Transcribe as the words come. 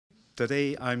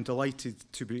Today, I'm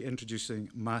delighted to be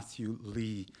introducing Matthew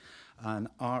Lee, an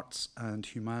Arts and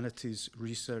Humanities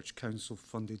Research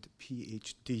Council-funded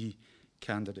PhD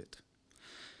candidate.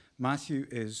 Matthew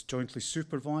is jointly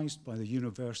supervised by the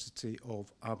University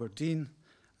of Aberdeen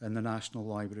and the National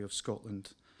Library of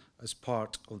Scotland as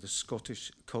part of the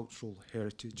Scottish Cultural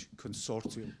Heritage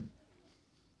Consortium.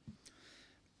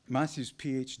 Matthew's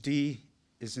PhD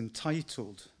is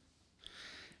entitled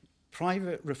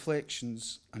Private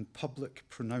Reflections and Public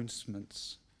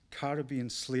Pronouncements, Caribbean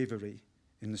Slavery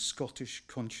in the Scottish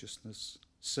Consciousness,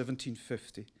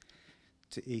 1750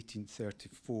 to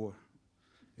 1834.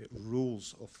 It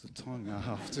rolls off the tongue, I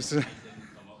have to say.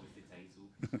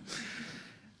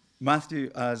 Matthew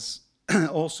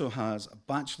also has a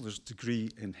bachelor's degree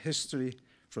in history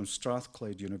from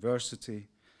Strathclyde University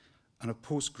and a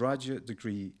postgraduate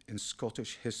degree in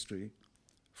Scottish history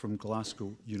from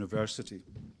Glasgow University.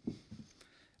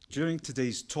 During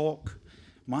today's talk,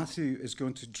 Matthew is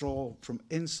going to draw from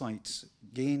insights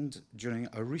gained during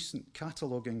a recent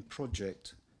cataloguing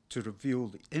project to reveal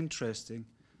the interesting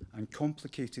and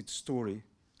complicated story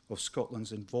of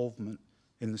Scotland's involvement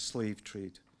in the slave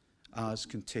trade as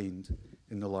contained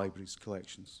in the library's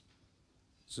collections.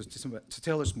 So to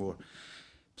tell us more,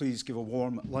 please give a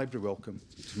warm library welcome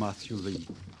to Matthew Lee.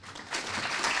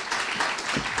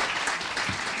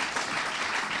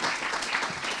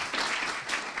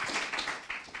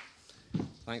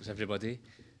 Thanks, everybody.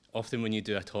 Often when you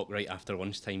do a talk right after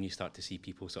lunchtime, you start to see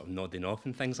people sort of nodding off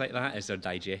and things like that as they're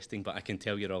digesting, but I can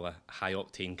tell you're all a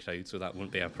high-octane crowd, so that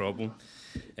won't be a problem.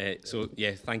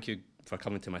 Thank you for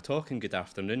coming to my talk, and good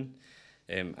afternoon.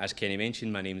 As Kenny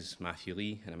mentioned, my name is Matthew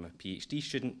Lee, and I'm a PhD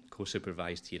student,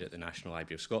 co-supervised here at the National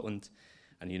Library of Scotland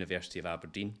and the University of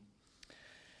Aberdeen.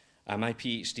 My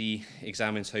PhD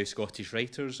examines how Scottish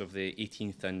writers of the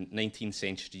 18th and 19th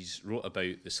centuries wrote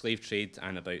about the slave trade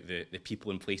and about the people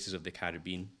and places of the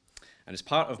Caribbean. And as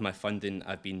part of my funding,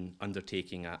 I've been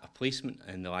undertaking a placement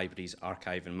in the library's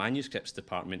Archive and Manuscripts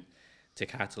department to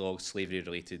catalogue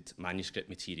slavery-related manuscript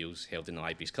materials held in the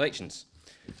library's collections.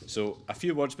 So a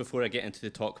few words before I get into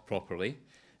the talk properly.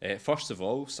 First of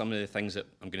all, some of the things that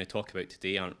I'm going to talk about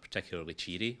today aren't particularly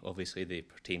cheery. Obviously, they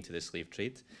pertain to the slave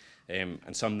trade.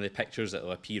 And some of the pictures that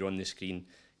will appear on the screen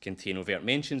contain overt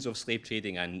mentions of slave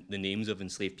trading and the names of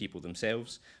enslaved people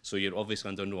themselves. So you're obviously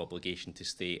under no obligation to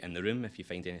stay in the room. If you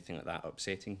find anything like that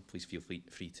upsetting, please feel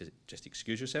free to just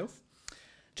excuse yourself.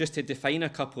 Just to define a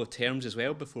couple of terms as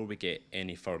well before we get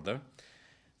any further.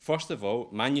 First of all,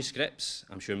 manuscripts.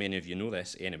 I'm sure many of you know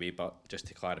this anyway, but just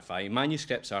to clarify,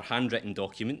 manuscripts are handwritten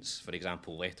documents, for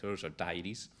example, letters or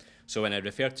diaries. So when I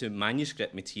refer to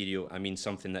manuscript material, I mean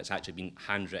something that's actually been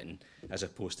handwritten as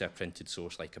opposed to a printed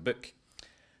source like a book.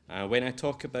 When I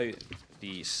talk about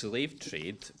the slave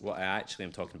trade, what I actually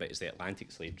am talking about is the Atlantic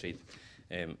slave trade,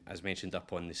 as mentioned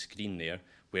up on the screen there,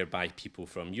 whereby people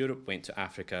from Europe went to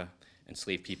Africa,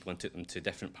 enslaved people and took them to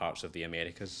different parts of the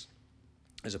Americas,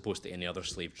 as opposed to any other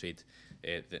slave trade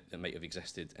that might have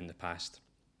existed in the past.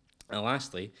 And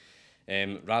lastly,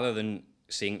 rather than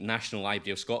saying National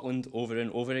Library of Scotland over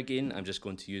and over again, I'm just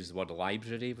going to use the word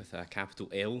library with a capital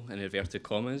L in inverted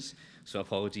commas. So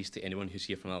apologies to anyone who's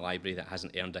here from a library that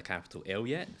hasn't earned a capital L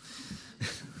yet.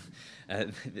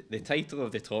 The title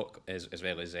of the talk is as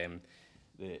well as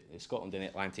the Scotland and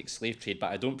Atlantic slave trade,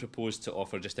 but I don't propose to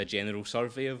offer just a general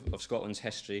survey of Scotland's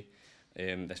history,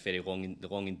 this very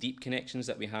long and deep connections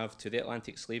that we have to the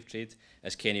Atlantic slave trade.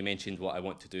 As Kenny mentioned, what I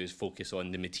want to do is focus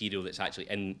on the material that's actually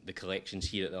in the collections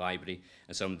here at the library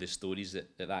and some of the stories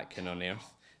that can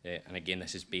unearth. And again,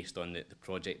 this is based on the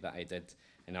project that I did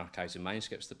in Archives and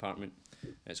Manuscripts department.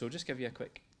 So I'll just give you a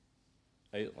quick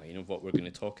outline of what we're going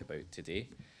to talk about today.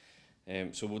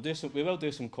 So we will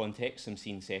do some context, some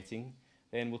scene setting.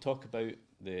 Then we'll talk about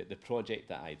the project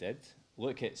that I did,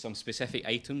 look at some specific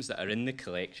items that are in the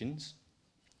collections,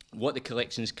 what the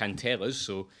collections can tell us,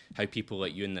 so how people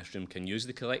like you in this room can use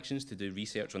the collections to do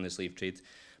research on the slave trade,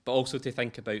 but also to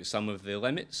think about some of the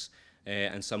limits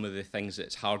and some of the things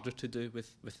that's harder to do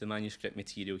with the manuscript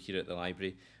material here at the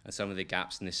library, and some of the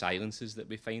gaps and the silences that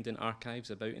we find in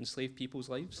archives about enslaved people's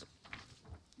lives.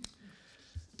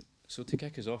 So to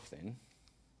kick us off then,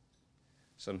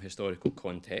 some historical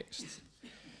context.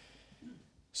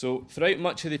 So throughout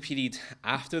much of the period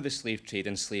after the slave trade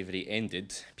and slavery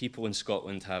ended, people in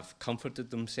Scotland have comforted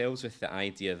themselves with the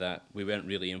idea that we weren't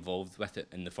really involved with it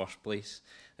in the first place.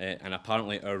 And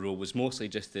apparently our role was mostly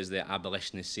just as the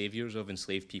abolitionist saviours of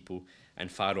enslaved people in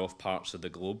far-off parts of the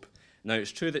globe. Now,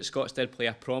 it's true that Scots did play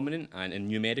a prominent and, in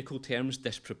numerical terms,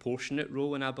 disproportionate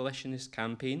role in abolitionist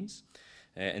campaigns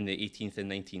in the 18th and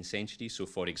 19th centuries. So,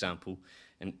 for example,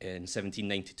 In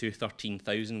 1792,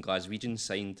 13,000 Glaswegians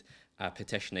signed a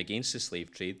petition against the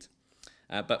slave trade.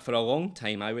 But for a long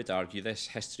time, I would argue, this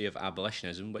history of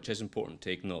abolitionism, which is important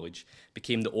to acknowledge,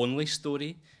 became the only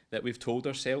story that we've told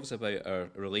ourselves about our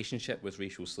relationship with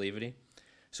racial slavery.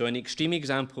 So an extreme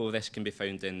example of this can be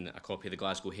found in a copy of the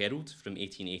Glasgow Herald from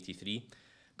 1883.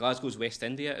 Glasgow's West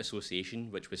India Association,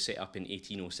 which was set up in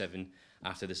 1807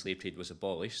 after the slave trade was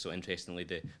abolished. So interestingly,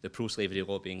 the pro-slavery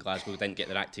lobby in Glasgow didn't get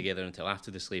their act together until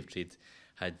after the slave trade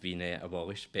had been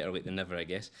abolished. Better late than never, I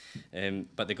guess.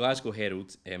 But the Glasgow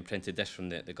Herald printed this from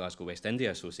the Glasgow West India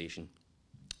Association.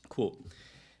 Quote,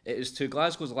 "It is to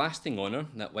Glasgow's lasting honour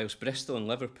that whilst Bristol and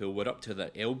Liverpool were up to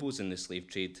their elbows in the slave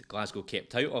trade, Glasgow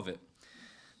kept out of it.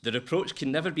 The reproach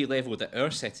can never be levelled at our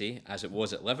city, as it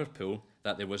was at Liverpool,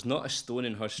 that there was not a stone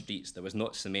in her streets that was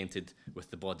not cemented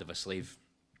with the blood of a slave."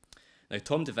 Now,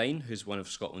 Tom Devine, who's one of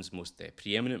Scotland's most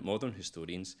preeminent modern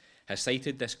historians, has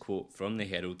cited this quote from the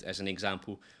Herald as an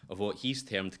example of what he's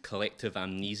termed collective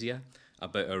amnesia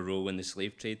about our role in the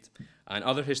slave trade. And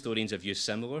other historians have used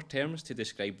similar terms to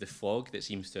describe the fog that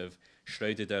seems to have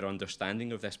shrouded our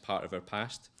understanding of this part of our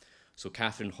past. So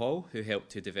Catherine Hall, who helped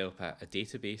to develop a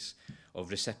database of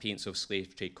recipients of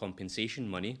slave trade compensation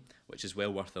money, which is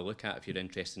well worth a look at if you're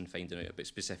interested in finding out about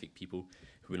specific people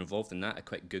who were involved in that. A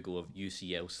quick Google of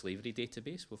UCL slavery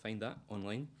database will find that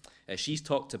online. She's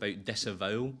talked about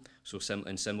disavowal, so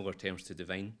in similar terms to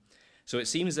Devine. So it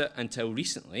seems that until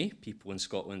recently, people in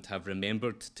Scotland have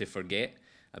remembered to forget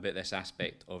about this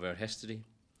aspect of our history.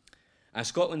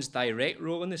 Scotland's direct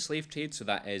role in the slave trade, so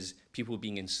that is people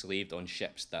being enslaved on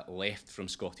ships that left from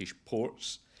Scottish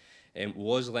ports,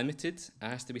 was limited,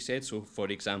 has to be said. So, for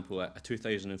example, a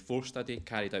 2004 study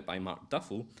carried out by Mark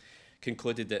Duffel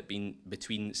concluded that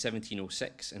between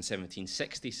 1706 and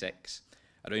 1766,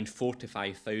 around 4,000 to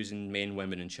 5,000 men,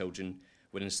 women and children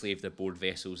were enslaved aboard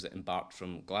vessels that embarked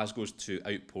from Glasgow's two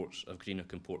outports of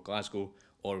Greenock and Port Glasgow,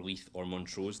 or Leith or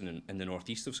Montrose in the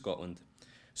northeast of Scotland.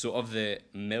 So of the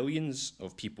millions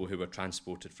of people who were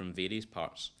transported from various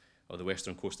parts of the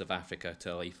western coast of Africa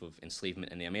to a life of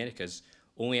enslavement in the Americas,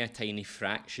 only a tiny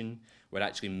fraction were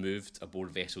actually moved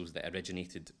aboard vessels that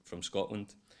originated from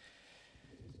Scotland.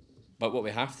 But what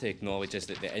we have to acknowledge is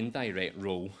that the indirect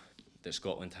role that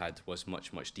Scotland had was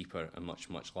much, much deeper and much,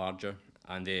 much larger.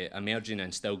 And the emerging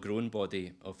and still growing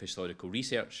body of historical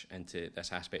research into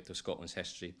this aspect of Scotland's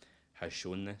history has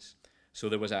shown this. So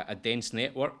there was a dense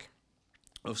network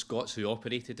of Scots who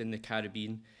operated in the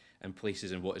Caribbean and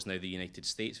places in what is now the United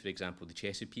States, for example, the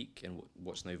Chesapeake and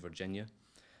what's now Virginia.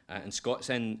 And Scots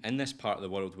in this part of the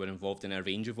world were involved in a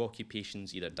range of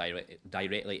occupations, either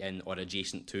directly in or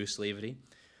adjacent to slavery.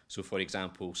 So, for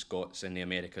example, Scots in the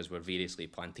Americas were variously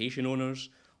plantation owners,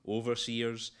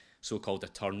 overseers, so-called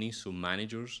attorneys, so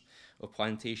managers of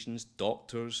plantations,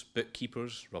 doctors,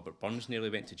 bookkeepers. Robert Burns nearly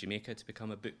went to Jamaica to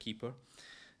become a bookkeeper.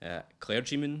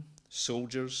 Clergymen,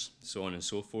 soldiers, so on and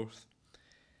so forth.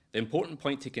 The important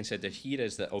point to consider here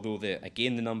is that although, the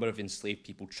number of enslaved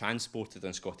people transported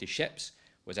on Scottish ships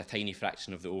was a tiny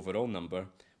fraction of the overall number,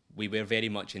 we were very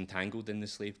much entangled in the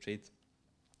slave trade.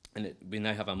 And we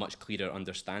now have a much clearer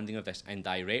understanding of this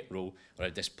indirect role, or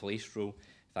a displaced role,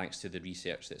 thanks to the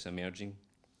research that's emerging.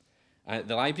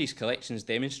 The library's collections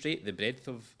demonstrate the breadth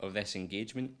of this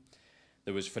engagement.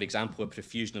 There was, for example, a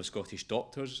profusion of Scottish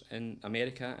doctors in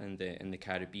America and in the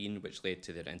Caribbean, which led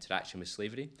to their interaction with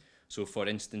slavery. So, for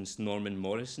instance, Norman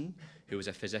Morrison, who was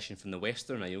a physician from the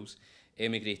Western Isles,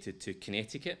 emigrated to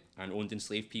Connecticut and owned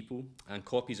enslaved people, and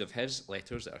copies of his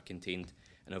letters that are contained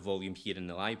in a volume here in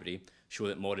the library show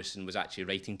that Morrison was actually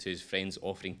writing to his friends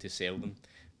offering to sell them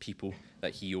people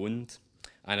that he owned.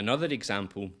 And another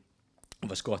example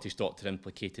of a Scottish doctor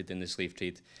implicated in the slave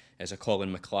trade is a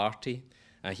Colin McClarty.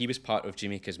 He was part of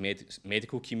Jamaica's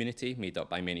medical community, made up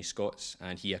by many Scots,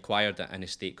 and he acquired an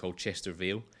estate called Chester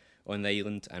Vale on the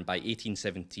island, and by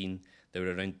 1817 there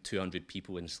were around 200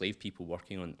 people, enslaved people,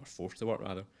 working on, or forced to work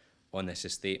rather, on this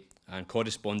estate. And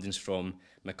correspondence from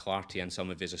McClarty and some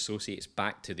of his associates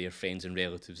back to their friends and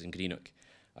relatives in Greenock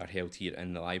are held here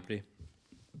in the library.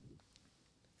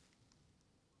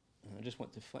 I just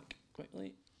want to flick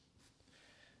quickly.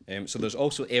 So there's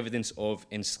also evidence of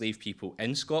enslaved people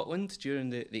in Scotland during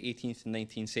the 18th and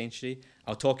 19th century.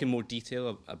 I'll talk in more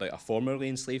detail about a formerly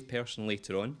enslaved person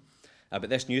later on. But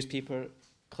this newspaper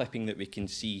clipping that we can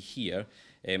see here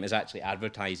is actually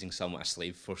advertising someone a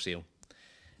slave for sale.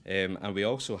 And we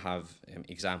also have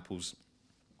examples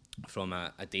from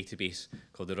a database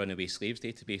called the Runaway Slaves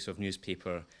Database of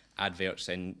newspaper adverts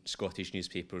in Scottish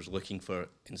newspapers looking for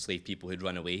enslaved people who'd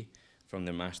run away from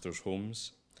their masters'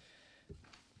 homes.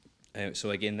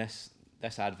 So again, this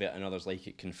this advert and others like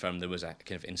it confirm there was a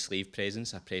kind of enslaved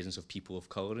presence, a presence of people of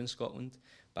colour in Scotland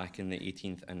back in the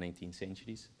 18th and 19th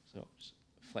centuries. So I'll just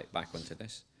flick back onto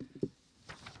this.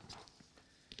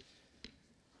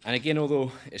 And again,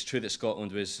 although it's true that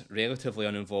Scotland was relatively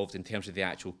uninvolved in terms of the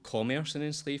actual commerce in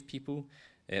enslaved people,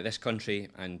 this country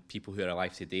and people who are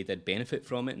alive today did benefit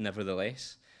from it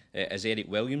nevertheless. As Eric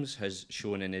Williams has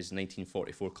shown in his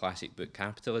 1944 classic book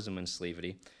Capitalism and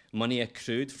Slavery, money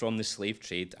accrued from the slave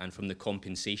trade and from the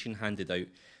compensation handed out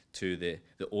to the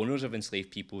owners of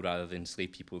enslaved people rather than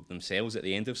enslaved people themselves at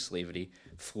the end of slavery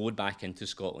flowed back into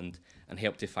Scotland and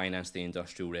helped to finance the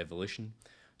Industrial Revolution.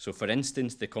 So for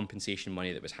instance, the compensation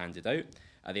money that was handed out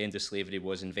at the end of slavery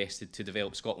was invested to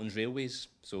develop Scotland's railways.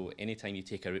 So anytime you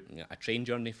take a train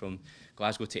journey from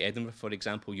Glasgow to Edinburgh, for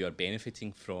example, you are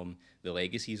benefiting from the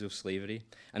legacies of slavery.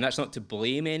 And that's not to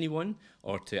blame anyone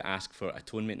or to ask for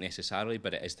atonement necessarily,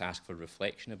 but it is to ask for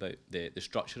reflection about the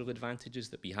structural advantages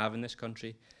that we have in this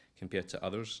country compared to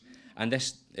others. And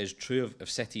this is true of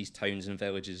cities, towns and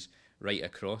villages right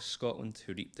across Scotland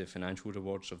who reap the financial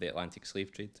rewards of the Atlantic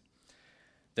slave trade.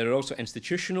 There are also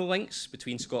institutional links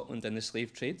between Scotland and the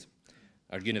slave trade.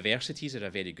 Our universities are a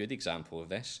very good example of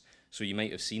this. So you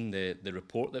might have seen the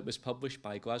report that was published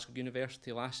by Glasgow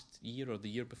University last year or the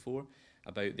year before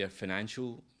about their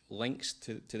financial links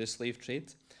to the slave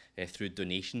trade through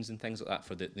donations and things like that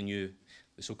for the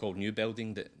so-called new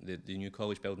building, the new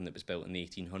college building that was built in the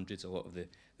 1800s. A lot of the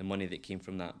money that came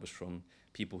from that was from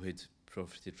people who'd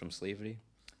profited from slavery.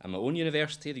 And my own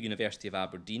university, the University of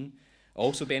Aberdeen,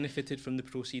 also benefited from the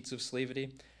proceeds of slavery.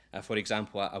 For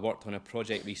example, I worked on a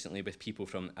project recently with people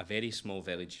from a very small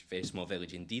village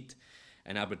indeed,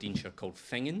 in Aberdeenshire called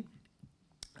Fingen.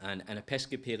 And an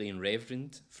Episcopalian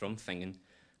reverend from Fingen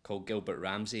called Gilbert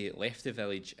Ramsay left the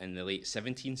village in the late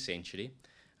 17th century,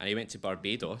 and he went to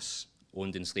Barbados,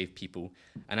 owned enslaved people,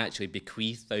 and actually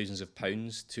bequeathed thousands of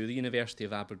pounds to the University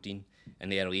of Aberdeen in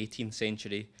the early 18th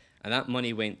century. And that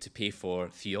money went to pay for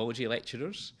theology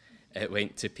lecturers. It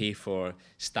went to pay for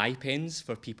stipends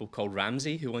for people called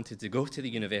Ramsay who wanted to go to the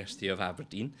University of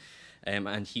Aberdeen.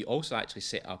 And he also actually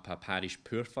set up a parish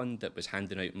poor fund that was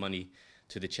handing out money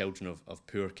to the children of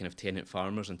poor kind of tenant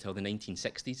farmers until the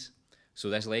 1960s. So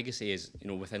this legacy is,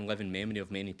 within living memory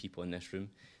of many people in this room.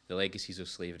 The legacies of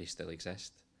slavery still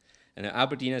exist. And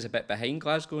Aberdeen is a bit behind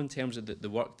Glasgow in terms of the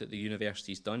work that the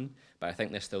university's done, but I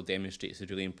think this still demonstrates the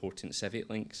really important civic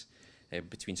links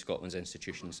between Scotland's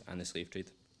institutions and the slave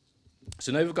trade.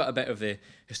 So now we've got a bit of the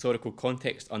historical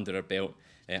context under our belt,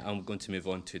 I'm going to move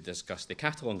on to discuss the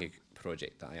cataloguing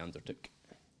project that I undertook.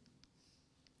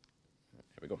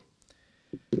 There we go.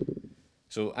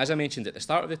 So as I mentioned at the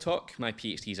start of the talk, my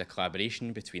PhD is a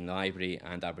collaboration between the library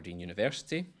and Aberdeen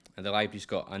University. And the library's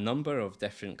got a number of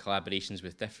different collaborations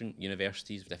with different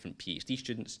universities, with different PhD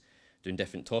students doing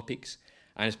different topics.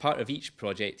 And as part of each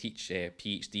project, each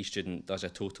PhD student does a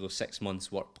total of 6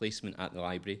 months work placement at the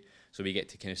library. So we get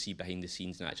to kind of see behind the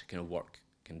scenes and actually kind of work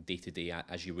kind of day to day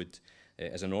as you would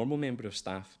as a normal member of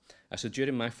staff. So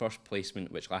during my first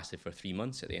placement, which lasted for 3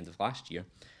 months at the end of last year,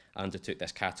 I undertook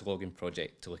this cataloguing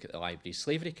project to look at the library's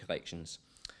slavery collections.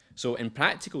 So in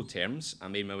practical terms, I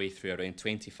made my way through around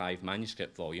 25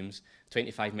 manuscript volumes.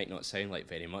 25 might not sound like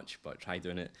very much, but try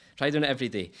doing it every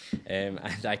day. And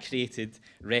I created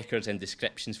records and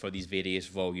descriptions for these various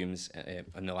volumes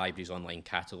on the library's online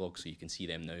catalogue, so you can see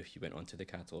them now if you went onto the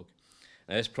catalogue.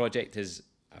 Now this project is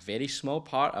a very small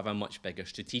part of a much bigger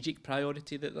strategic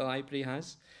priority that the library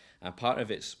has. And part of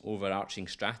its overarching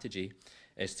strategy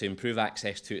is to improve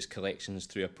access to its collections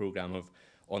through a programme of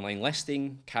online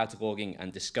listing, cataloguing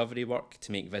and discovery work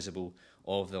to make visible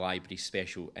all of the library's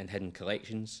special and hidden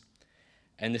collections.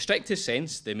 In the strictest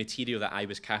sense, the material that I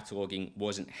was cataloguing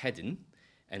wasn't hidden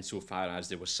insofar as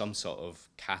there was some sort of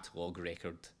catalogue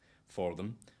record for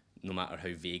them, no matter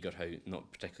how vague or how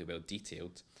not particularly well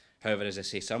detailed. However, as I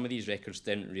say, some of these records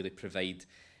didn't really provide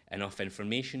enough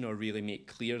information or really make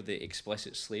clear the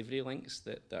explicit slavery links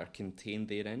that are contained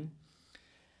therein.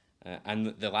 And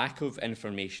the lack of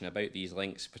information about these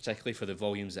links, particularly for the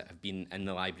volumes that have been in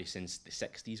the library since the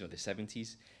 60s or the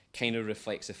 70s, kind of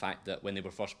reflects the fact that when they were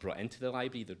first brought into the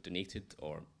library, either donated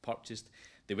or purchased,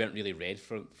 they weren't really read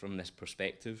from this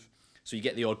perspective. So you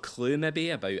get the odd clue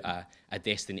maybe about a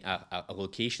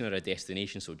location or a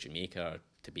destination, so Jamaica or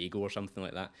Tobago or something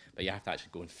like that, but you have to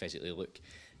actually go and physically look.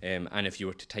 And if you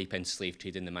were to type in slave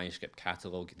trade in the manuscript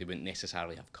catalogue, they wouldn't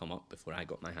necessarily have come up before I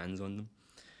got my hands on them.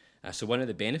 So one of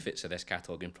the benefits of this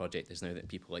cataloguing project is now that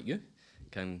people like you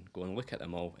can go and look at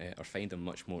them all or find them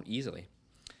much more easily.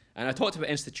 And I talked about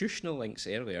institutional links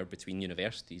earlier between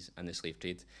universities and the slave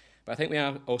trade, But I think we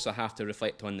also have to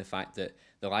reflect on the fact that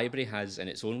the library has, in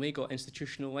its own way, got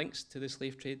institutional links to the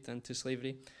slave trade and to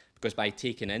slavery, because by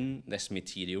taking in this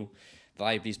material, the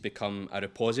library's become a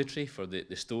repository for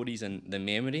the stories and the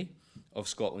memory of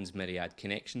Scotland's myriad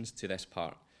connections to this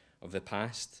part of the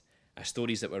past,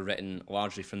 stories that were written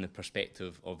largely from the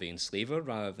perspective of the enslaver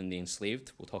rather than the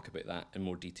enslaved. We'll talk about that in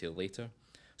more detail later.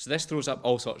 So this throws up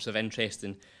all sorts of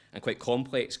interesting and quite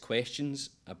complex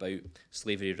questions about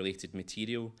slavery-related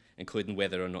material, including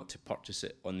whether or not to purchase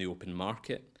it on the open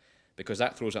market, because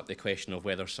that throws up the question of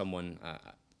whether someone,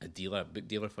 a dealer, a book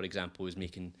dealer, for example, is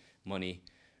making money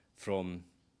from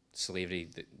slavery,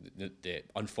 the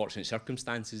unfortunate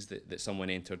circumstances that someone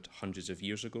entered hundreds of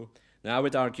years ago. Now, I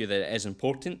would argue that it is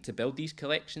important to build these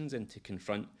collections and to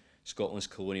confront Scotland's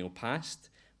colonial past,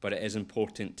 but it is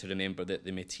important to remember that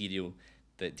the material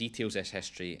that details this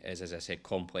history is, as I said,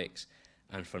 complex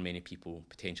and for many people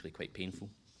potentially quite painful.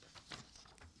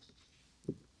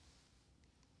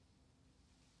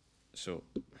 So,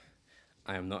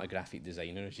 I am not a graphic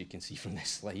designer, as you can see from this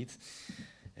slide.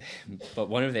 But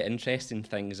one of the interesting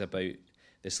things about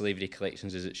the slavery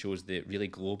collections is it shows the really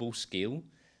global scale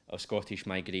of Scottish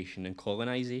migration and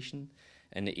colonisation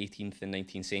in the 18th and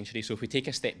 19th century. So if we take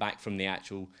a step back from the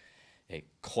actual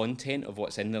content of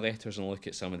what's in the letters and look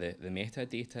at some of the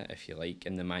metadata, if you like,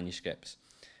 in the manuscripts,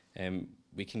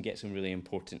 we can get some really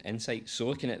important insights. So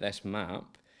looking at this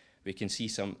map, we can see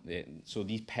so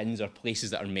these pins are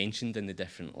places that are mentioned in the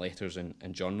different letters and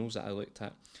journals that I looked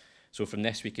at. So from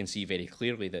this we can see very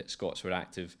clearly that Scots were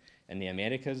active in the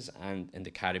Americas and in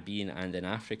the Caribbean and in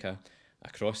Africa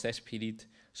across this period.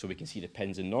 So we can see the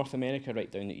pins in North America right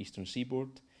down the eastern seaboard,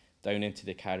 down into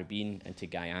the Caribbean, into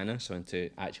Guyana, so into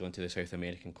the South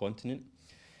American continent.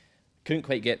 Couldn't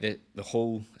quite get the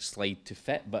whole slide to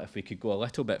fit, but if we could go a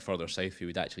little bit further south, we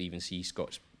would actually even see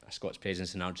a Scots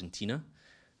presence in Argentina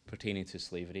pertaining to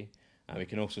slavery. And we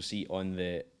can also see on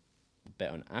the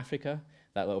bit on Africa,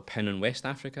 that little pin in West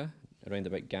Africa, around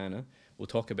about Ghana. We'll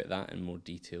talk about that in more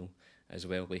detail as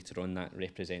well later on. That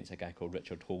represents a guy called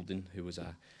Richard Holden, who was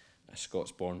a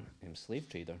Scots-born slave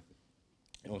trader.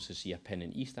 You also see a pin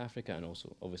in East Africa and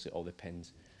also obviously all the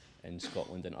pins in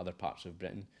Scotland and other parts of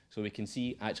Britain. So we can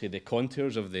see actually the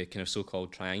contours of the kind of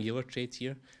so-called triangular trade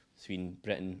here between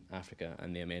Britain, Africa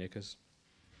and the Americas.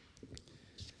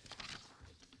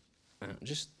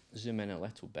 Just zoom in a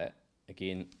little bit.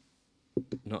 Again,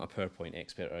 not a PowerPoint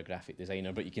expert or a graphic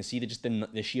designer, but you can see just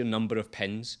the sheer number of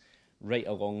pins right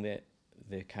along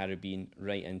the Caribbean,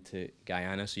 right into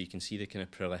Guyana. So you can see the kind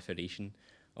of proliferation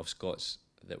of Scots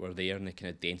that were there and the kind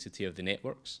of density of the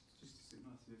networks. Just to say,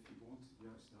 Matthew, if you want, we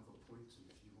actually have a pointer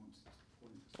if you want to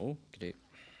point. Oh, great.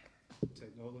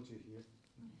 Technology here.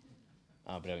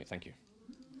 Ah, brilliant, thank you.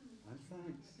 And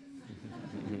thanks.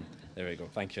 There we go,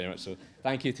 thank you very much. So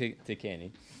thank you to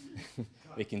Kenny.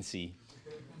 We can see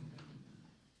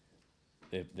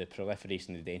the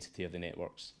proliferation and the density of the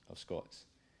networks of Scots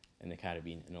in the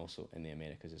Caribbean and also in the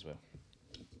Americas as well.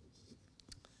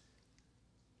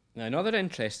 Now, another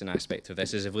interesting aspect of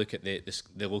this is if we look at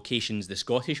the locations, the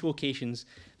Scottish locations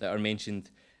that are mentioned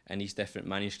in these different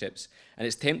manuscripts. And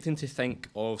it's tempting to think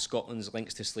of Scotland's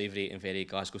links to slavery in very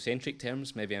Glasgow-centric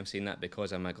terms. Maybe I'm saying that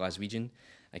because I'm a Glaswegian.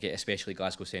 I get especially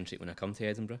Glasgow-centric when I come to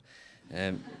Edinburgh.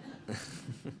 And,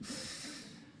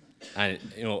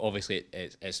 you know, obviously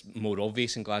it's more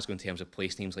obvious in Glasgow in terms of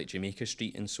place names like Jamaica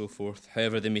Street and so forth.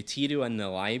 However, the material in the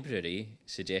library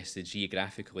suggests the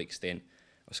geographical extent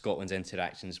of Scotland's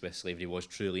interactions with slavery was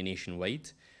truly nationwide.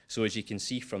 So as you can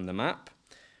see from the map,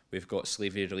 we've got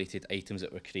slavery-related items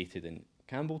that were created in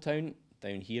Campbelltown,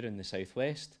 down here in the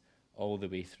southwest, all the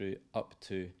way through up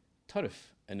to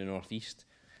Turriff in the northeast.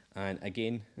 And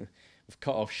again, we've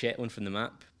cut off Shetland from the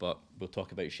map, but we'll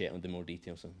talk about Shetland in more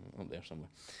detail, so up there somewhere.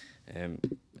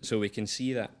 So we can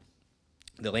see that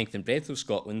the length and breadth of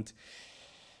Scotland,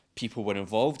 people were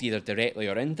involved either directly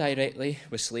or indirectly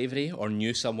with slavery, or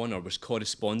knew someone or was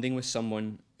corresponding with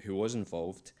someone who was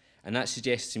involved. And that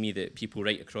suggests to me that people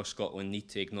right across Scotland need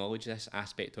to acknowledge this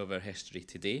aspect of our history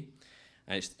today.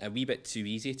 And it's a wee bit too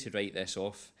easy to write this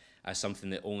off as something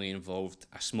that only involved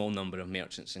a small number of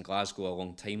merchants in Glasgow a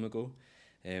long time ago,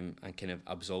 and kind of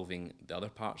absolving the other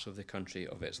parts of the country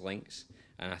of its links.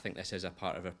 And I think this is a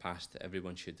part of our past that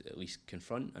everyone should at least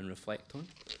confront and reflect on.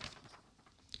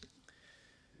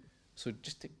 So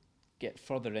just to get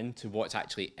further into what's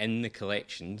actually in the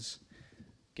collections,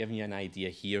 giving you an idea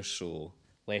here, so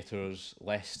letters,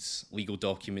 lists, legal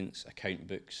documents, account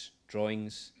books,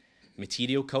 drawings,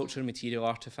 material culture, material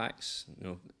artefacts, you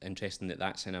know, interesting that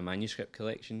that's in a manuscript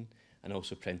collection, and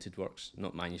also printed works,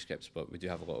 not manuscripts, but we do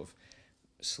have a lot of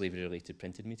slavery-related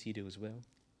printed material as well.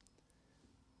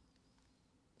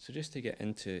 So just to get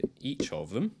into each of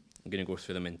them, I'm going to go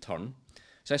through them in turn.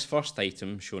 So this first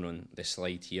item shown on this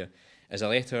slide here is a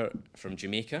letter from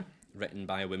Jamaica written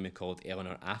by a woman called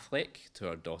Eleanor Affleck to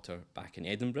her daughter back in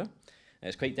Edinburgh. And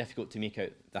it's quite difficult to make out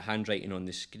the handwriting on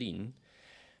the screen,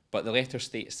 but the letter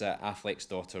states that Affleck's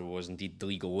daughter was indeed the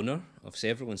legal owner of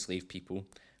several enslaved people,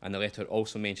 and the letter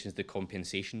also mentions the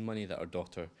compensation money that her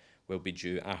daughter will be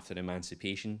due after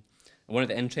emancipation. And one of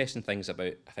the interesting things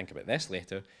about this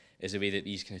letter is the way that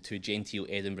these kind of two genteel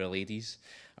Edinburgh ladies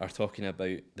are talking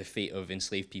about the fate of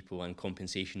enslaved people and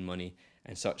compensation money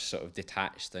in such sort of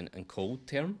detached and cold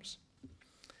terms.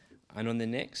 And on the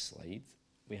next slide,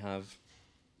 we have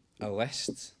a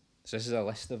list. So this is a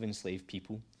list of enslaved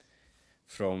people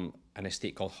from an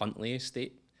estate called Huntly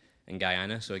Estate in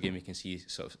Guyana. So again, we can see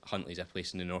sort of Huntly's a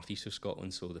place in the northeast of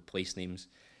Scotland, so the place names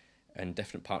in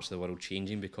different parts of the world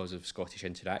changing because of Scottish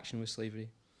interaction with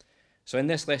slavery. So in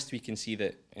this list, we can see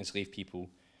that enslaved people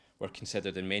were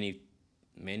considered in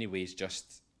many ways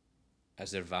just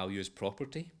as their value as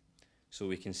property. So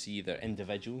we can see their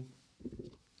individual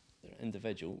and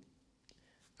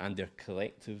their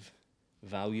collective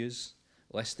values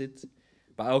listed.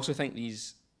 But I also think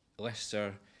these lists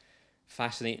are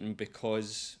fascinating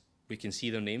because we can see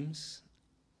their names,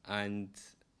 and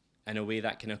in a way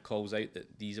that kind of calls out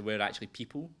that these were actually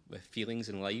people with feelings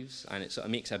and lives, and it sort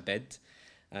of makes a bid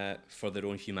for their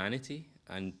own humanity,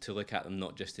 and to look at them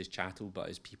not just as chattel but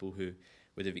as people who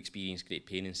would have experienced great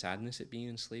pain and sadness at being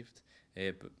enslaved,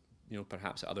 but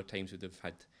perhaps at other times would have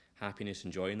had happiness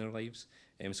and joy in their lives.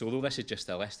 So although this is just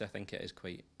a list, I think it is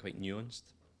quite nuanced.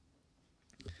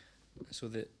 So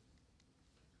the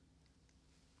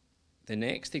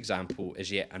next example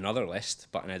is yet another list,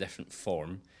 but in a different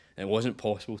form. And it wasn't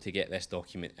possible to get this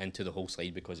document into the whole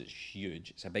slide because it's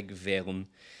huge. It's a big vellum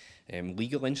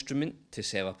legal instrument to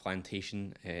sell a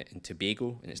plantation in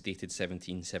Tobago, and it's dated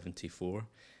 1774.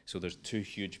 So there's two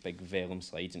huge big vellum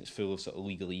slides, and it's full of sort of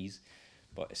legalese,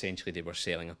 but essentially they were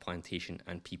selling a plantation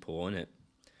and people on it.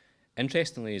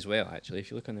 Interestingly as well, actually,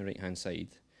 if you look on the right-hand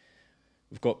side,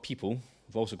 we've got people,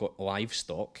 we've also got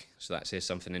livestock, so that says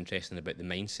something interesting about the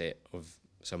mindset of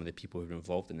some of the people who were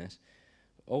involved in this.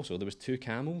 Also, there was 2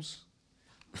 camels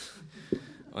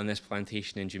on this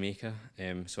plantation in Jamaica,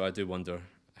 so I do wonder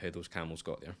how those camels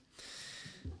got there.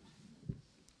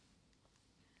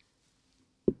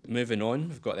 Moving on,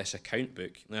 we've got this account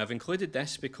book. Now, I've included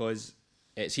this because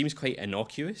it seems quite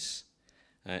innocuous,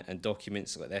 and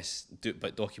documents like this do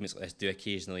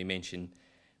occasionally mention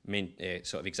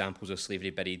sort of examples of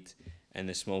slavery buried in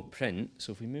the small print.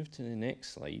 So if we move to the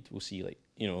next slide, we'll see, like,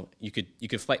 you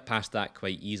could flick past that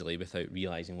quite easily without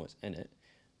realising what's in it.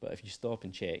 But if you stop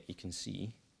and check, you can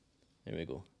see, there we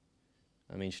go,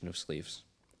 a mention of slaves.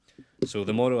 So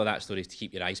the moral of that story is to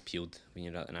keep your eyes peeled when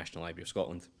you're at the National Library of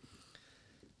Scotland.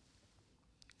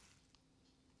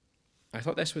 I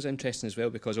thought this was interesting as well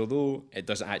because although it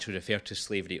doesn't actually refer to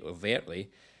slavery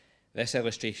overtly, this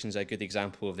illustration is a good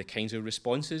example of the kinds of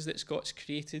responses that Scots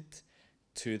created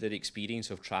to their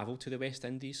experience of travel to the West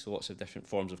Indies, so lots of different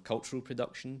forms of cultural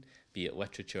production, be it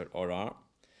literature or art.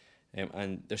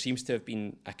 And there seems to have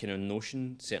been a kind of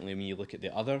notion, certainly when you look at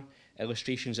the other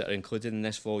illustrations that are included in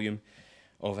this volume,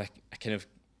 of a kind of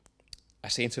a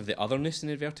sense of the otherness, in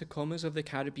inverted commas, of the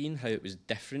Caribbean, how it was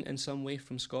different in some way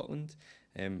from Scotland.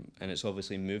 And it's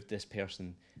obviously moved this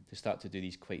person to start to do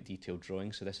these quite detailed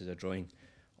drawings. So this is a drawing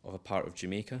of a part of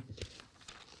Jamaica.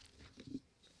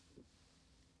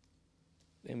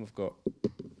 Then we've got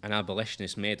an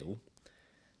abolitionist medal.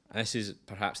 And this is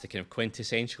perhaps the kind of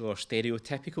quintessential or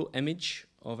stereotypical image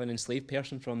of an enslaved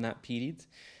person from that period,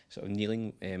 sort of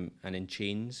kneeling and in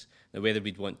chains. Now, whether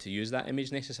we'd want to use that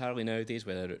image necessarily nowadays,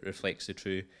 whether it reflects the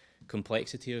true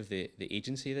complexity of the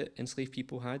agency that enslaved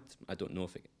people had, I don't know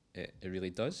if it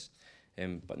really does.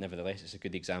 But nevertheless, it's a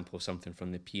good example of something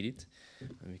from the period.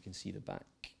 And we can see the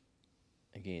back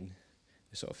again,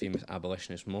 the sort of famous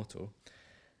abolitionist motto.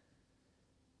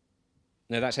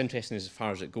 Now, that's interesting as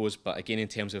far as it goes, but again, in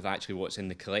terms of actually what's in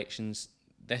the collections,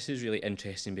 this is really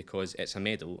interesting because it's a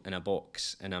medal in a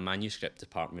box in a manuscript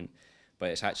department, but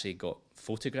it's actually got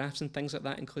photographs and things like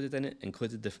that included in it,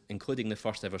 including the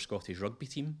first ever Scottish rugby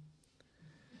team.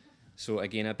 So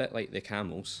again, a bit like the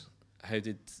camels, how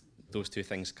did those two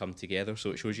things come together?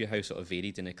 So it shows you how sort of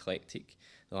varied and eclectic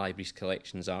the library's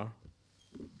collections are.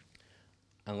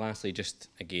 And lastly, just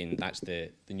again, that's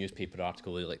the newspaper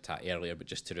article we looked at earlier, but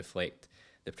just to reflect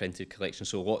the printed collection.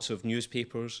 So lots of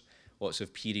newspapers, lots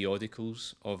of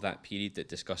periodicals of that period that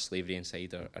discuss slavery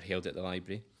inside are held at the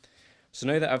library. So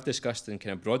now that I've discussed in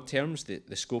kind of broad terms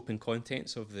the scope and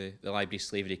contents of the library's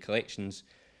slavery collections,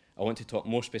 I want to talk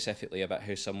more specifically about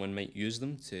how someone might use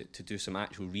them to do some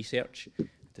actual research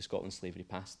to Scotland's slavery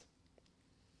past.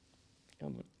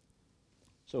 Come on.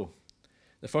 So,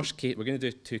 the first case, we're going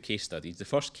to do 2 case studies. The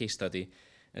first case study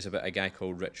is about a guy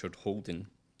called Richard Holden.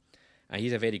 And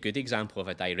he's a very good example of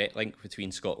a direct link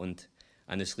between Scotland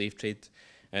and the slave trade.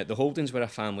 The Holdens were a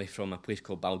family from a place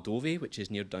called Baldove, which is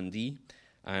near Dundee.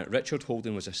 Richard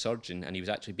Holden was a surgeon, and he was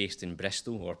actually based in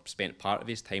Bristol, or spent part of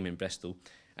his time in Bristol,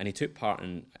 and he took part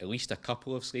in at least a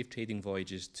couple of slave trading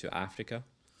voyages to Africa.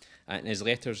 And his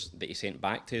letters that he sent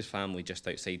back to his family just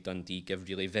outside Dundee give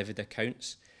really vivid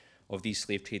accounts of these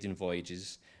slave trading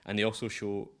voyages, and they also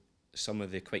show some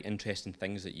of the quite interesting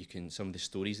things that some of the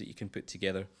stories that you can put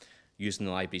together using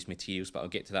the library's materials, but I'll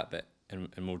get to that bit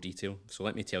in more detail. So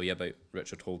let me tell you about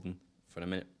Richard Holden for a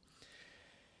minute.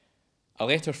 A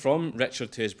letter from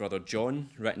Richard to his brother John,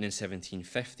 written in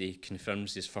 1750,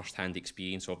 confirms his first-hand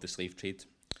experience of the slave trade.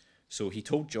 So he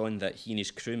told John that he and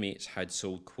his crewmates had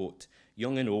sold, quote,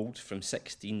 young and old, from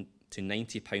 16 to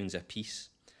 90 pounds apiece,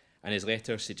 and his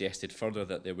letter suggested further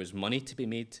that there was money to be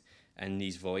made in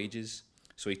these voyages.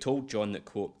 So he told John that,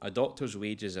 quote, a doctor's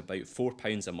wage is about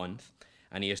 £4 a month,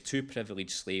 and he has 2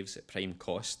 privileged slaves at prime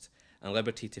cost, and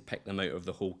liberty to pick them out of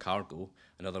the whole cargo.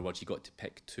 In other words, he got to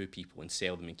pick 2 people and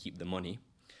sell them and keep the money.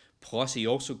 Plus, he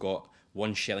also got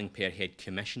 1 shilling per head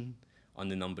commission on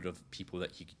the number of people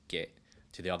that he could get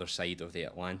to the other side of the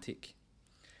Atlantic.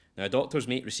 Now, a doctor's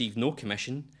mate received no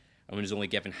commission and was only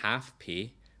given half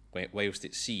pay whilst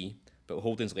at sea, but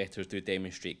Holden's letters do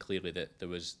demonstrate clearly that there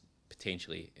was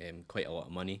potentially quite a lot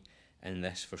of money in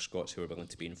this for Scots who were willing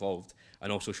to be involved,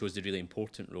 and also shows the really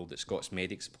important role that Scots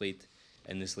medics played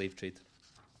in the slave trade.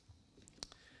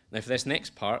 Now, for this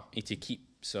next part, you need to keep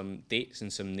some dates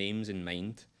and some names in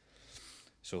mind,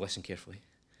 so listen carefully.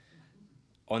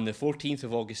 On the 14th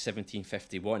of August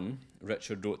 1751,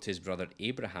 Richard wrote to his brother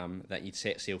Abraham that he'd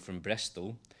set sail from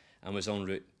Bristol and was en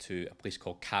route to a place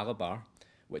called Calabar,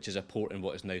 which is a port in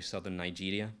what is now southern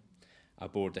Nigeria,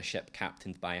 aboard a ship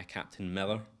captained by a Captain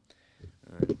Miller.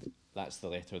 And that's the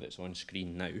letter that's on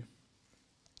screen now.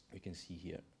 We can see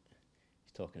here,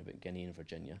 he's talking about Guinea and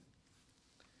Virginia.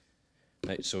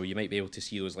 Right, so you might be able to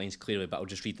see those lines clearly, but I'll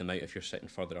just read them out if you're sitting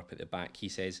further up at the back. He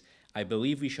says, I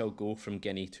believe we shall go from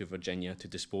Guinea to Virginia to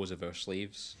dispose of our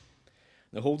slaves.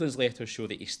 The Holden's letters show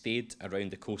that he stayed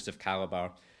around the coast of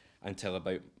Calabar until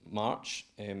about March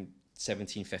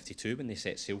 1752, when they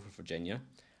set sail for Virginia.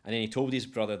 And then he told his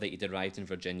brother that he'd arrived in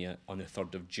Virginia on the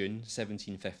 3rd of June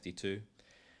 1752.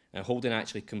 Now, Holden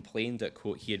actually complained that,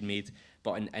 quote, he had made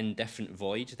but an indifferent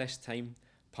voyage this time,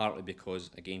 partly because,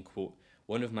 again, quote,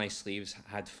 one of my slaves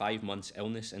had 5 months'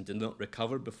 illness and did not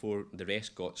recover before the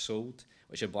rest got sold,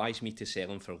 which obliged me to sell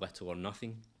him for little or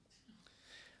nothing.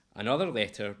 Another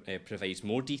letter provides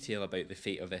more detail about the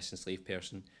fate of this enslaved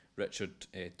person. Richard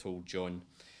told John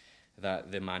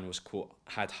that the man was, quote,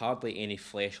 had hardly any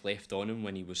flesh left on him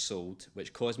when he was sold,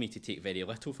 which caused me to take very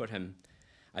little for him.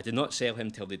 I did not sell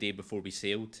him till the day before we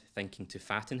sailed, thinking to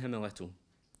fatten him a little.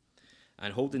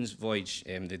 And Holden's voyage,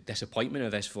 the disappointment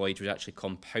of this voyage was actually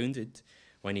compounded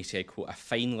when he said, quote, a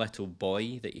fine little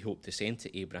boy that he hoped to send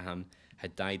to Abraham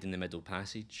had died in the Middle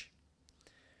Passage.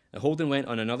 Now, Holden went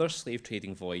on another slave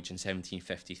trading voyage in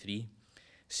 1753,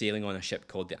 sailing on a ship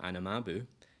called the Anamabu,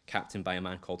 captained by a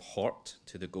man called Hort,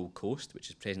 to the Gold Coast, which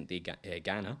is present-day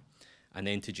Ghana, and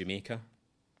then to Jamaica.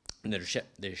 And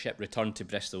the ship returned to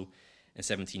Bristol in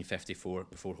 1754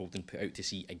 before Holden put out to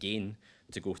sea again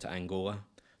to go to Angola.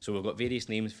 So we've got various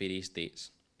names, various dates.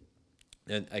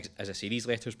 And as I say, these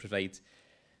letters provide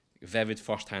vivid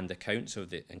first-hand accounts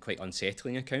of and quite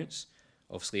unsettling accounts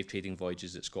of slave trading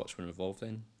voyages that Scots were involved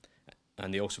in.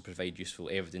 And they also provide useful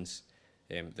evidence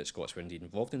that Scots were indeed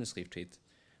involved in the slave trade.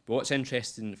 But what's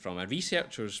interesting from a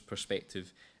researcher's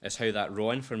perspective is how that raw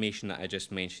information that I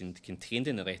just mentioned contained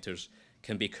in the letters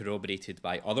can be corroborated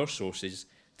by other sources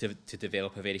to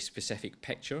develop a very specific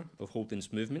picture of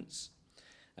Holden's movements.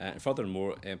 And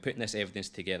furthermore, putting this evidence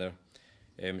together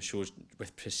shows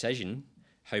with precision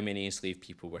how many enslaved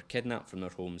people were kidnapped from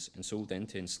their homes and sold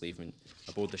into enslavement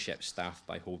aboard the ship staffed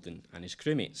by Holden and his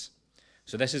crewmates.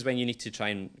 So this is when you need to try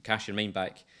and cast your mind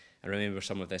back and remember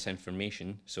some of this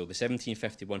information. So the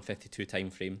 1751-52 time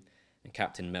frame and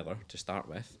Captain Miller to start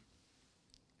with.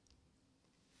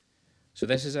 So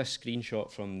this is a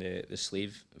screenshot from the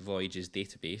Slave Voyages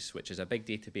database, which is a big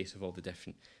database of all the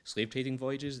different slave trading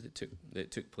voyages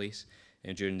that took place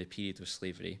during the period of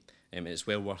slavery. It's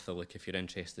well worth a look if you're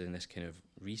interested in this kind of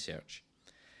research.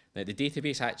 Now, the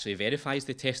database actually verifies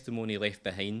the testimony left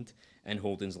behind in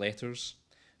Holden's letters.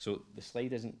 So the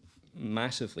slide isn't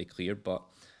massively clear, but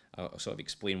I'll sort of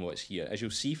explain what's here. As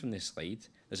you'll see from this slide,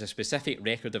 there's a specific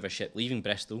record of a ship leaving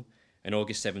Bristol in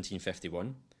August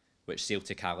 1751, which sailed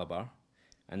to Calabar,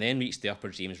 and then reached the upper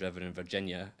James River in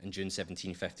Virginia in June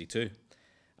 1752,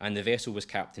 and the vessel was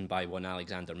captained by one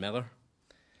Alexander Miller.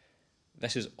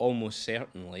 This is almost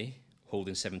certainly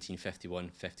Holden's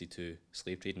 1751-52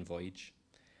 slave trading voyage.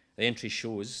 The entry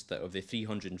shows that of the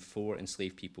 304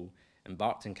 enslaved people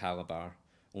embarked in Calabar,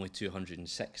 only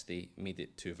 260 made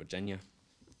it to Virginia.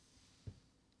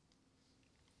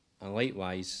 And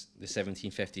likewise, the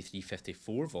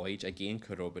 1753-54 voyage again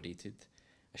corroborated.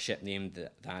 A ship named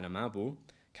the Anamabo,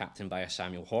 captained by a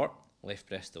Samuel Hort, left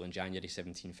Bristol in January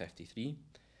 1753,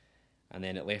 and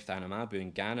then it left Anamabo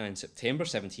in Ghana in September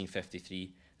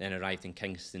 1753, then arrived in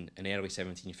Kingston in early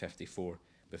 1754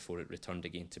 before it returned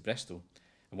again to Bristol.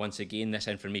 And once again, this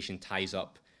information ties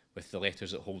up with the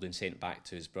letters that Holden sent back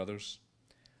to his brothers.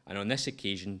 And on this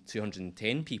occasion,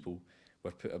 210 people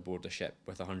were put aboard the ship,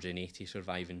 with 180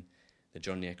 surviving the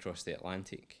journey across the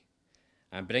Atlantic.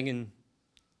 And bringing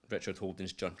Richard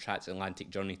Holden's transatlantic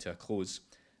journey to a close,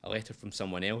 a letter from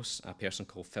someone else, a person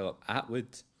called Philip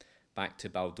Atwood, back to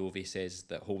Baldove, says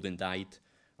that Holden died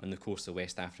on the coast of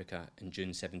West Africa in June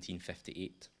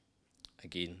 1758,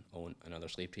 again on another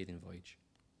slave trading voyage.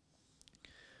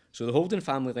 So the Holden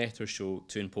family letters show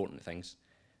two important things.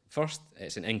 First,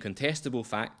 it's an incontestable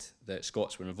fact that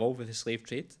Scots were involved with the slave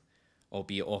trade,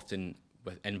 albeit often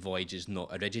in voyages not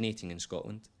originating in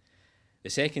Scotland. The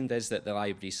second is that the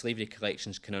library's slavery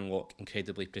collections can unlock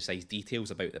incredibly precise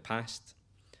details about the past.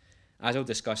 As I'll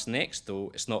discuss next,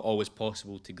 though, it's not always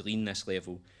possible to glean this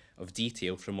level of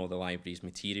detail from all the library's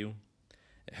material.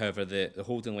 However, the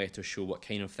Holden letters show what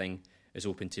kind of thing is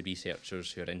open to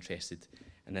researchers who are interested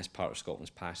in this part of Scotland's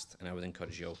past, and I would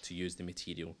encourage you all to use the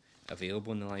material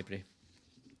available in the library.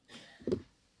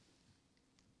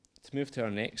 To move to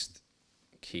our next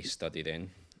case study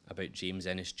then, about James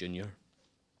Innes Jr.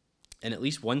 In at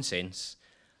least one sense,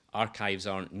 archives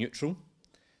aren't neutral.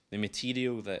 The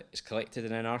material that is collected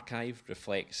in an archive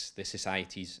reflects the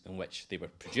societies in which they were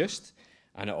produced,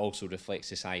 and it also reflects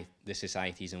the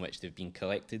societies in which they've been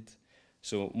collected.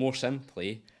 So more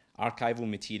simply, archival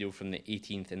material from the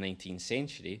 18th and 19th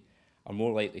century are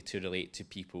more likely to relate to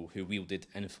people who wielded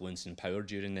influence and power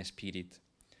during this period.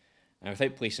 And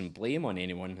without placing blame on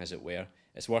anyone, as it were,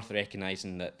 it's worth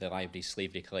recognising that the library's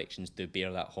slavery collections do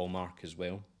bear that hallmark as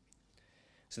well.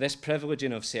 So this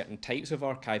privileging of certain types of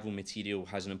archival material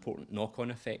has an important knock-on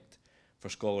effect for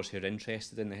scholars who are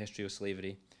interested in the history of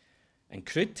slavery. In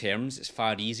crude terms, it's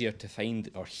far easier to find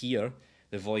or hear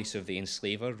the voice of the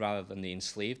enslaver rather than the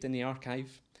enslaved in the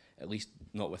archive, at least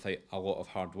not without a lot of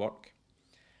hard work.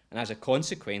 And as a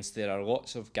consequence, there are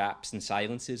lots of gaps and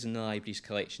silences in the library's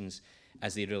collections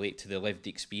as they relate to the lived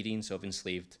experience of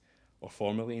enslaved or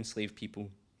formerly enslaved people.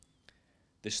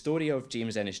 The story of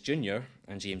James Innes Jr.,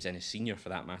 and James Innes Sr. for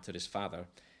that matter, his father,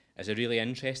 is a really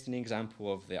interesting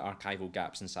example of the archival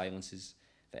gaps and silences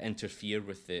that interfere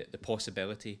with the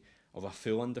possibility of a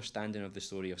full understanding of the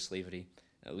story of slavery,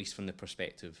 at least from the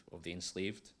perspective of the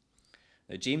enslaved.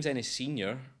 Now, James Innes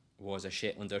Sr. was a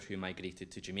Shetlander who migrated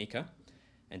to Jamaica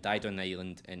and died on the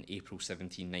island in April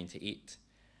 1798.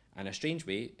 And in a strange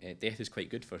way, death is quite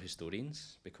good for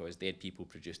historians because dead people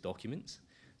produce documents,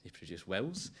 they produce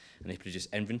wills, and they produce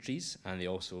inventories, and they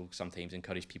also sometimes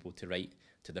encourage people to write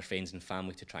to their friends and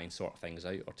family to try and sort things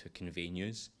out or to convey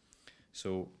news.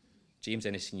 So James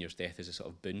Innes Sr.'s death is a sort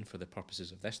of boon for the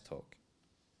purposes of this talk.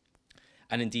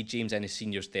 And indeed, James Innes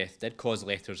Sr.'s death did cause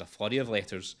a flurry of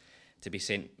letters, to be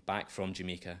sent back from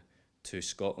Jamaica to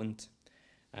Scotland.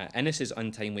 Innes's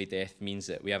untimely death means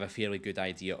that we have a fairly good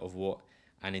idea of what,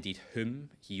 and indeed whom,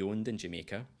 he owned in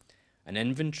Jamaica. An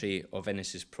inventory of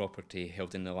Innes's property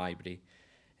held in the library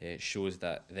shows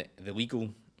that the legal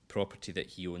property that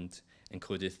he owned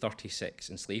included 36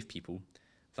 enslaved people,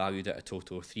 valued at a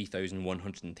total of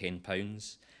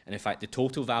 £3,110. And in fact, the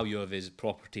total value of his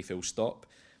property, full stop,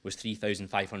 was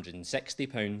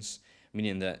 £3,560,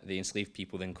 meaning that the enslaved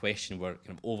people in question were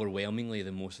kind of overwhelmingly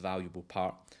the most valuable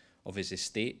part of his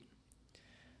estate.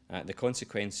 The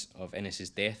consequence of Innes's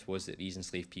death was that these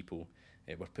enslaved people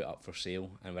were put up for sale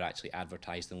and were actually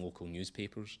advertised in local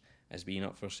newspapers as being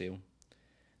up for sale.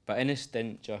 But Innes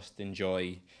didn't just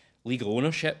enjoy legal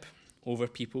ownership over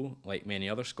people like many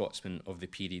other Scotsmen of the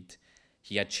period.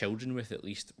 He had children with at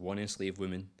least one enslaved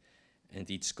woman.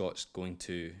 Indeed, Scots going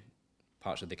to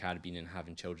parts of the Caribbean and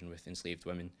having children with enslaved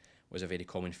women was a very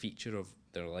common feature of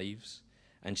their lives.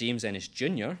 And James Innes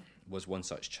Jr. was one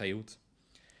such child.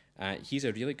 He's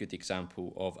a really good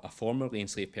example of a formerly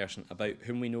enslaved person about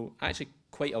whom we know actually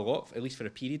quite a lot, at least for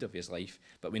a period of his life,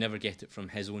 but we never get it from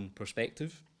his own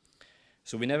perspective.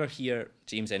 So we never hear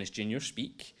James Ennis Jr.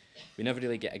 speak, we never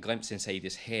really get a glimpse inside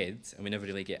his head, and we never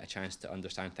really get a chance to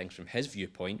understand things from his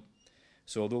viewpoint.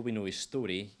 So although we know his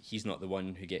story, he's not the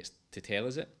one who gets to tell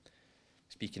us it,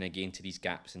 speaking again to these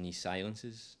gaps and these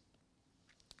silences.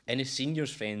 Ennis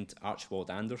Sr.'s friend Archibald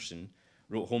Anderson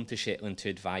wrote home to Shetland to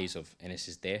advise of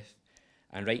Ennis's death,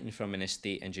 and writing from an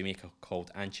estate in Jamaica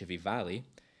called Anchovy Valley,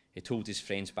 he told his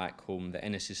friends back home that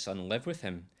Ennis's son lived with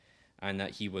him and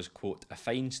that he was, quote, a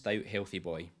fine, stout, healthy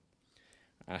boy.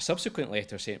 A subsequent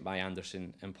letter sent by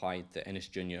Anderson implied that Ennis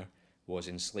Jr. was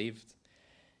enslaved.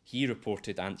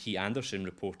 Anderson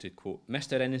reported, quote,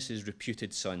 Mr. Ennis's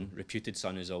reputed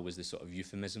son is always the sort of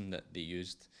euphemism that they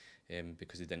used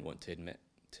because they didn't want to admit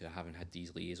to having had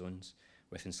these liaisons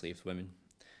with enslaved women.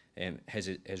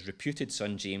 His reputed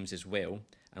son James is well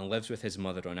and lives with his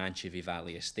mother on Anchovy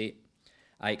Valley Estate.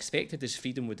 I expected his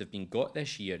freedom would have been got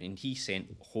this year and he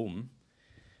sent home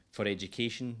for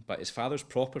education, but his father's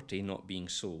property not being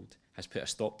sold has put a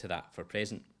stop to that for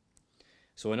present.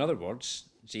 So in other words,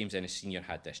 James Ennis Sr.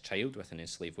 had this child with an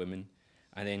enslaved woman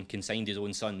and then consigned his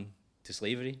own son to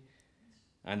slavery.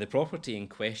 And the property in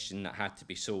question that had to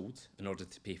be sold in order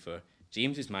to pay for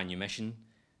James's manumission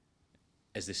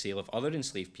is the sale of other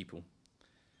enslaved people.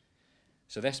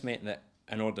 So this meant that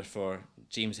in order for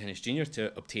James Ennis Jr.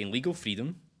 to obtain legal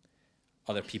freedom,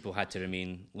 other people had to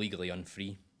remain legally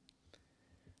unfree.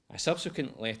 A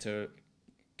subsequent letter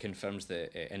confirms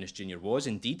that Ennis Jr. was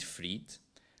indeed freed,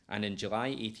 and in July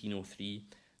 1803,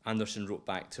 Anderson wrote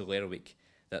back to Lerwick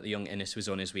that the young Ennis was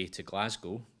on his way to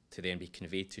Glasgow to then be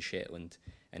conveyed to Shetland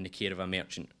in the care of a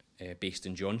merchant based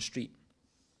in John Street.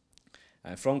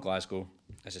 From Glasgow,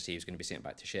 as I say, he was going to be sent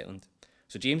back to Shetland.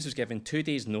 So James was given 2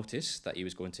 days' notice that he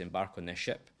was going to embark on this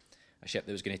ship, a ship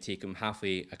that was going to take him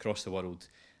halfway across the world,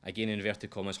 again in inverted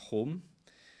commas, home,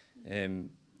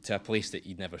 to a place that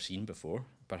he'd never seen before,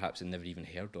 perhaps had never even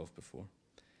heard of before.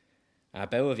 A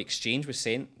bill of exchange was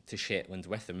sent to Shetland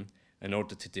with him in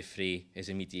order to defray his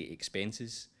immediate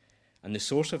expenses, and the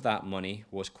source of that money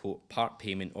was, quote, part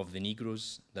payment of the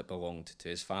Negroes that belonged to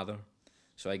his father.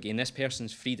 So again, this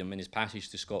person's freedom and his passage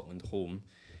to Scotland home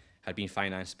had been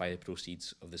financed by the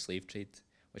proceeds of the slave trade,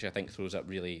 which I think throws up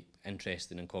really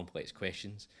interesting and complex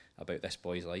questions about this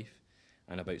boy's life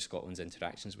and about Scotland's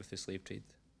interactions with the slave trade.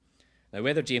 Now,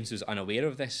 whether James was unaware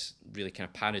of this really kind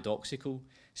of paradoxical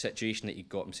situation that he'd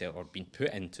got himself or been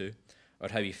put into, or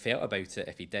how he felt about it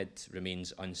if he did,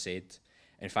 remains unsaid.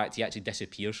 In fact, he actually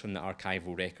disappears from the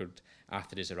archival record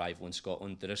after his arrival in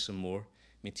Scotland. There is some more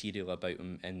material about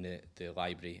him in the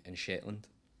library in Shetland.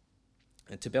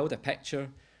 And to build a picture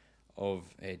of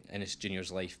Ennis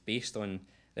Jr.'s life based on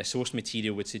the source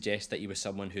material would suggest that he was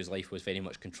someone whose life was very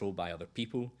much controlled by other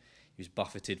people. He was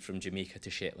buffeted from Jamaica to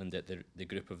Shetland at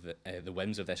the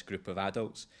whims of this group of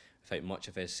adults without much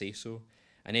of his say-so.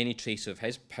 And any trace of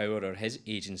his power or his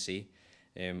agency,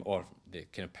 or the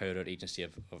kind of power or agency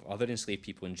of other enslaved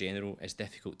people in general, is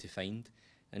difficult to find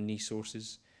in these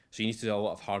sources. So you need to do a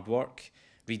lot of hard work,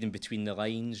 reading between the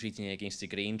lines, reading against the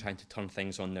grain, trying to turn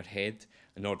things on their head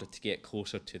in order to get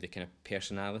closer to the kind of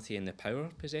personality and the power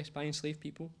possessed by enslaved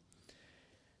people.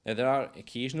 Now, there are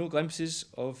occasional glimpses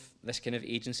of this kind of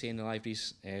agency in the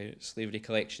library's slavery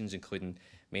collections, including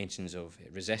mentions of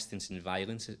resistance and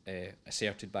violence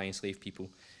asserted by enslaved people,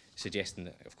 suggesting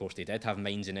that, of course, they did have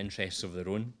minds and interests of their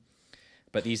own,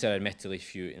 but these are admittedly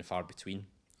few and far between.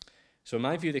 So in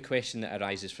my view, the question that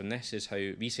arises from this is how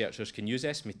researchers can use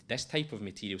this type of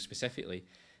material specifically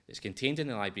that's contained in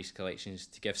the library's collections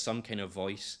to give some kind of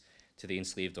voice to the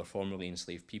enslaved or formerly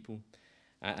enslaved people.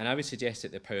 And I would suggest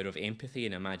that the power of empathy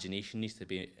and imagination needs to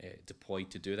be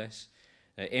deployed to do this.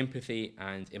 Empathy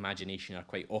and imagination are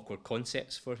quite awkward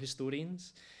concepts for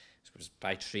historians. So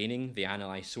by training, they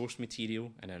analyse source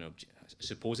material in a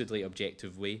supposedly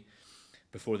objective way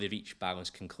before they reach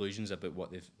balanced conclusions about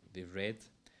what they've read.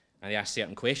 And they ask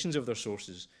certain questions of their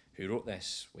sources. Who wrote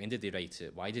this? When did they write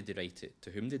it? Why did they write it? To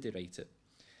whom did they write it?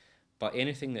 But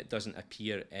anything that doesn't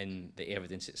appear in the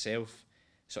evidence itself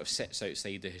sort of sits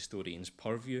outside the historian's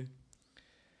purview.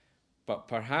 But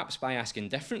perhaps by asking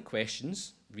different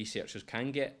questions, researchers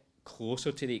can get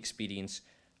closer to the experience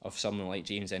of someone like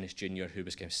James Ennis Jr., who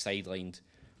was kind of sidelined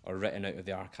or written out of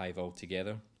the archive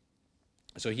altogether.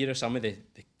 So here are some of the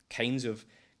kinds of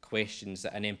questions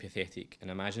that an empathetic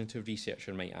and imaginative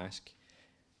researcher might ask.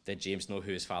 Did James know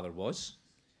who his father was?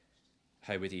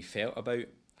 How would he felt about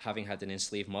having had an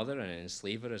enslaved mother and an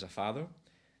enslaver as a father?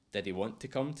 Did he want to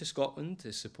come to Scotland,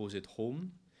 his supposed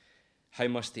home? How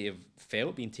must he have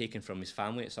felt being taken from his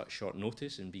family at such short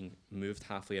notice and being moved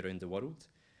halfway around the world?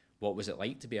 What was it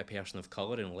like to be a person of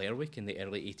colour in Lerwick in the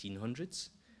early 1800s?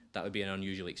 That would be an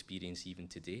unusual experience even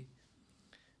today.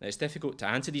 Now, it's difficult to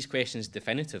answer these questions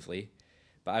definitively,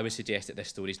 but I would suggest that this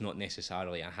story is not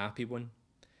necessarily a happy one.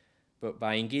 But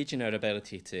by engaging our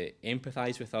ability to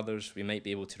empathise with others, we might be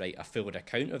able to write a fuller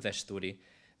account of this story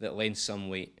that lends some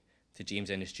weight to James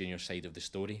Ennis Jr.'s side of the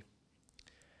story.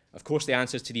 Of course, the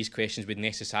answers to these questions would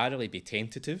necessarily be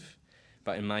tentative,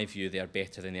 but in my view, they are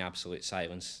better than the absolute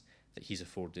silence that he's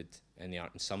afforded in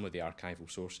some of the archival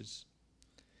sources.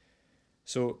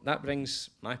 So that brings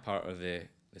my part of the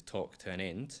talk to an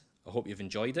end. I hope you've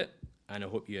enjoyed it, and I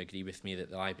hope you agree with me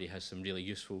that the library has some really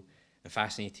useful and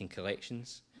fascinating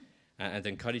collections. I'd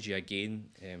encourage you again,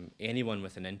 anyone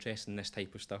with an interest in this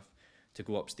type of stuff, to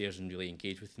go upstairs and really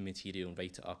engage with the material and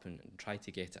write it up and try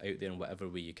to get it out there in whatever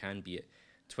way you can, be it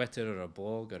Twitter or a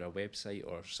blog or a website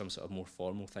or some sort of more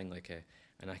formal thing like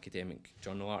an academic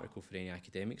journal article for any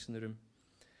academics in the room.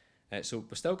 So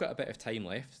we've still got a bit of time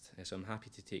left, so I'm happy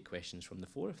to take questions from the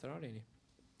floor if there are any.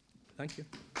 Thank you.